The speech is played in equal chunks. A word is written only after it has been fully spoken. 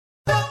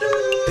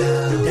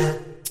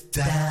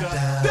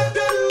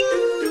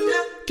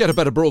Get a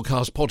better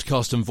broadcast,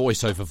 podcast and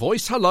voice over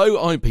voice.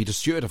 Hello, I'm Peter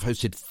Stewart. I've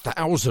hosted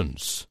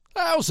thousands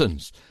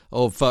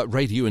of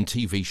radio and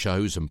TV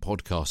shows and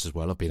podcasts as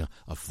well. I've been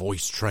a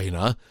voice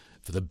trainer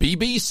for the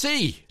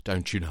BBC,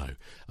 don't you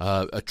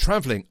know,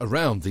 travelling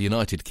around the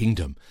United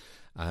Kingdom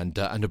and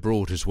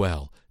abroad as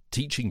well,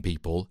 teaching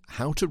people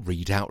how to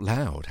read out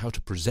loud, how to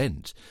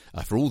present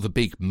for all the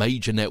big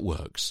major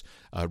networks,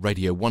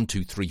 Radio 1,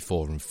 2, 3,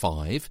 4 and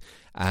 5,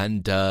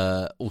 and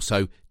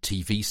also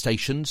TV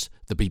stations,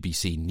 the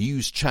BBC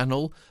News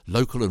Channel,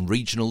 local and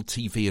regional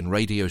TV and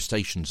radio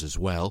stations as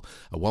well.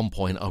 At one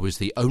point I was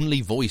the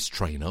only voice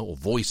trainer or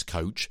voice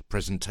coach,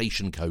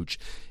 presentation coach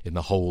in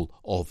the whole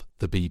of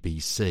the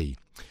BBC.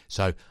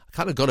 So I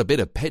kind of got a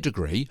bit of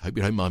pedigree, hope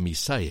you don't mind me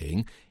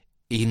saying,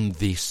 in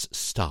this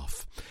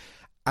stuff.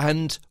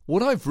 And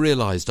what I've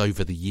realised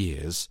over the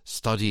years,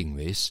 studying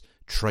this,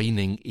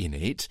 training in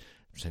it,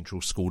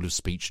 Central School of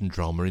Speech and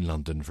Drama in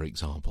London, for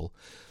example,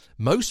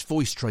 most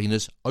voice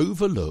trainers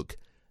overlook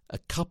a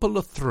couple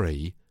of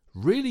three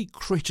really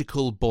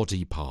critical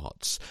body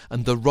parts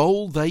and the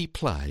role they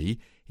play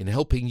in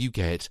helping you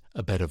get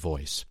a better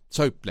voice.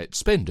 So let's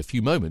spend a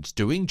few moments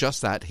doing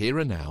just that here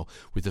and now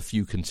with a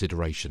few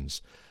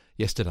considerations.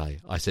 Yesterday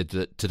I said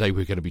that today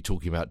we're going to be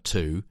talking about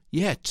two.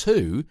 Yeah,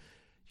 two.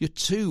 Your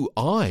two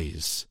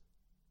eyes.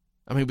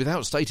 I mean,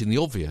 without stating the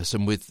obvious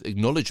and with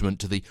acknowledgement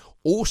to the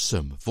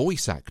awesome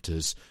voice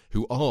actors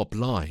who are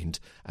blind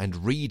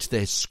and read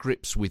their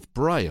scripts with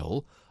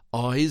Braille,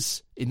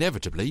 eyes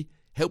inevitably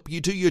help you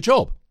do your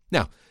job.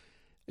 Now, are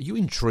you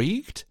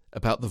intrigued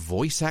about the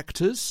voice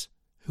actors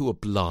who are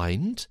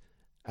blind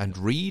and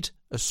read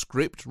a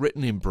script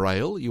written in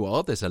Braille? You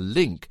are. There's a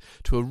link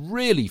to a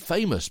really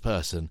famous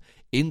person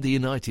in the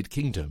United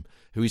Kingdom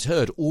who is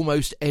heard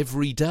almost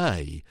every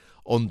day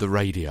on the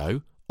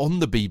radio, on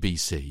the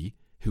BBC,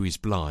 who is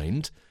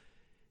blind,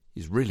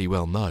 is really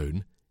well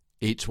known.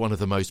 It's one of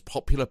the most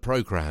popular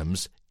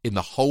programmes in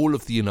the whole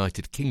of the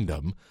United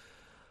Kingdom,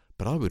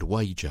 but I would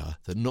wager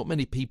that not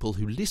many people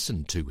who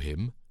listen to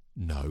him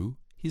know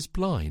he's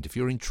blind. If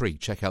you're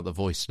intrigued, check out the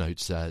voice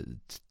notes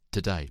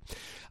today.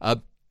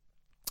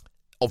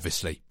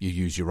 Obviously, you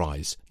use your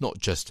eyes, not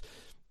just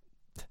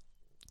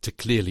to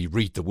clearly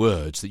read the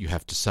words that you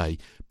have to say,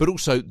 but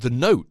also the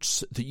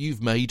notes that you've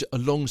made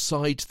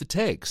alongside the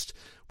text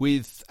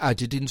with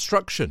added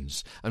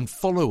instructions and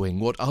following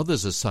what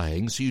others are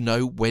saying so you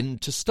know when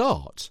to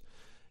start.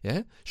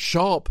 Yeah?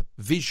 Sharp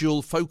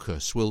visual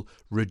focus will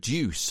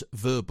reduce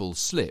verbal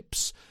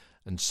slips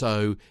and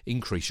so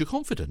increase your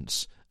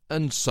confidence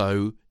and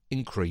so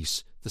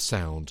increase the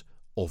sound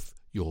of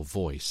your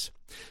voice.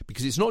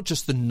 Because it's not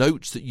just the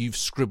notes that you've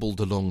scribbled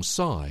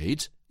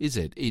alongside, is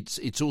it?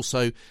 It's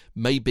also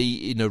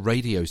maybe in a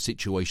radio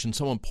situation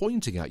someone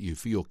pointing at you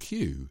for your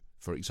cue,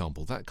 for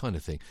example, that kind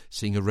of thing,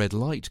 seeing a red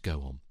light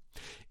go on.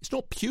 It's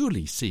not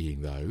purely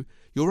seeing, though.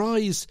 Your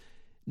eyes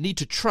need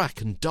to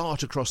track and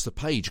dart across the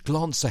page,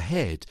 glance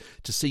ahead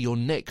to see your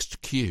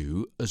next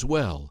cue as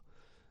well.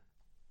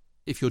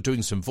 If you're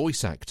doing some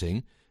voice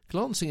acting,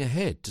 glancing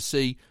ahead to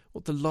see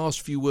what the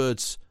last few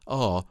words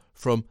are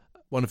from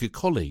one of your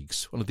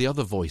colleagues, one of the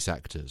other voice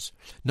actors.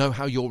 Know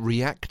how you're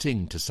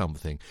reacting to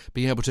something.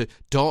 Being able to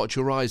dart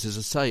your eyes, as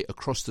I say,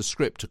 across the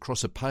script,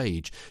 across a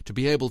page, to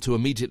be able to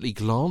immediately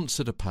glance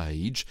at a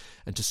page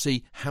and to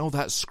see how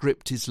that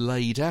script is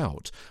laid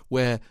out,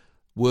 where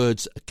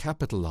words are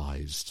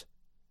capitalised.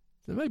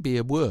 There may be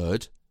a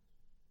word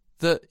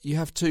that you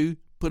have to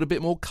put a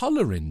bit more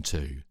colour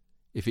into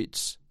if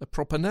it's a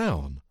proper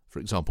noun. For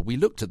example, we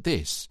looked at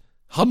this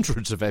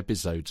hundreds of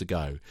episodes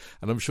ago,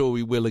 and I'm sure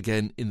we will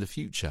again in the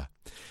future.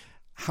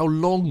 How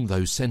long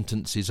those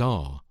sentences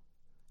are,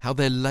 how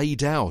they're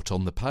laid out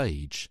on the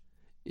page.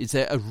 Is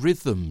there a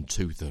rhythm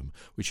to them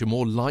which you're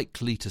more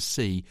likely to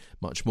see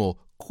much more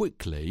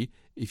quickly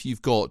if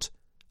you've got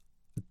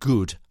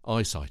good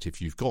eyesight,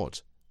 if you've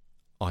got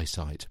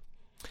eyesight?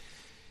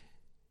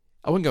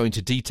 I won't go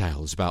into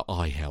details about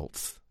eye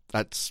health.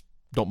 That's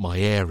not my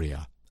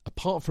area,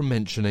 apart from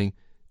mentioning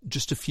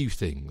just a few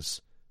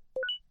things.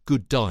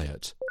 Good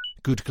diet,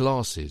 good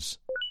glasses,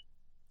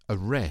 a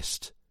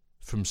rest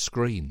from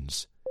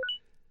screens,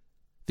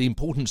 the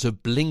importance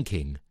of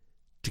blinking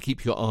to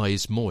keep your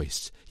eyes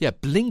moist. Yeah,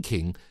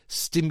 blinking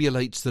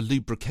stimulates the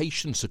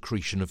lubrication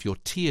secretion of your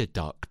tear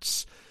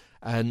ducts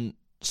and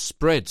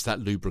spreads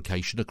that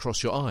lubrication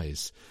across your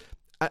eyes.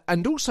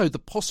 And also the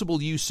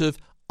possible use of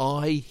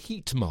eye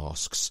heat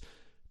masks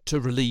to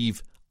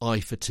relieve eye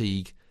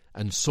fatigue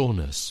and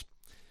soreness.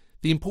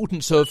 The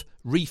importance of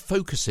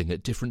refocusing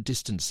at different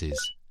distances.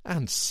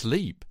 And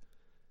sleep.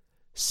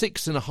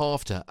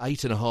 6.5 to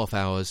 8.5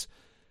 hours,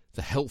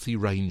 the healthy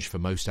range for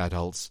most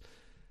adults.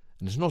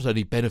 And it not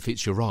only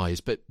benefits your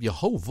eyes, but your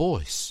whole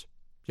voice,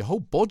 your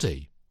whole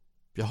body,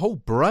 your whole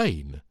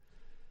brain.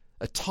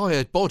 A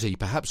tired body,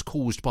 perhaps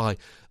caused by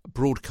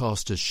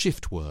broadcasters'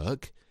 shift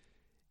work,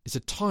 is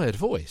a tired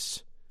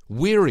voice.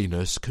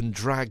 Weariness can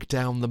drag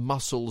down the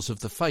muscles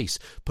of the face,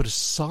 put a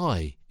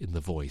sigh in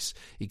the voice,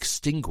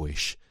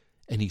 extinguish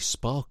any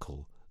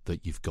sparkle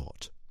that you've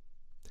got.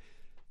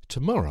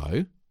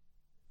 Tomorrow,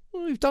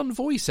 Well, we've done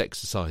voice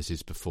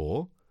exercises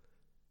before.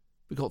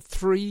 We've got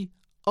 3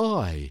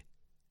 I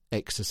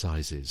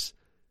exercises.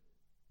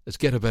 As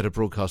Get a Better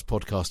Broadcast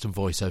podcast and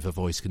Voice Over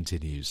Voice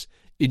continues.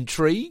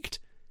 Intrigued?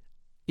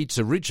 It's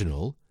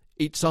original,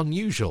 it's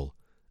unusual,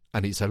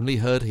 and it's only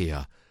heard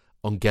here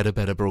on Get a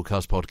Better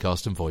Broadcast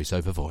podcast and Voice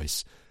Over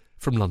Voice.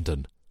 From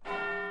London,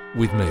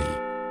 with me,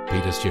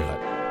 Peter Stewart.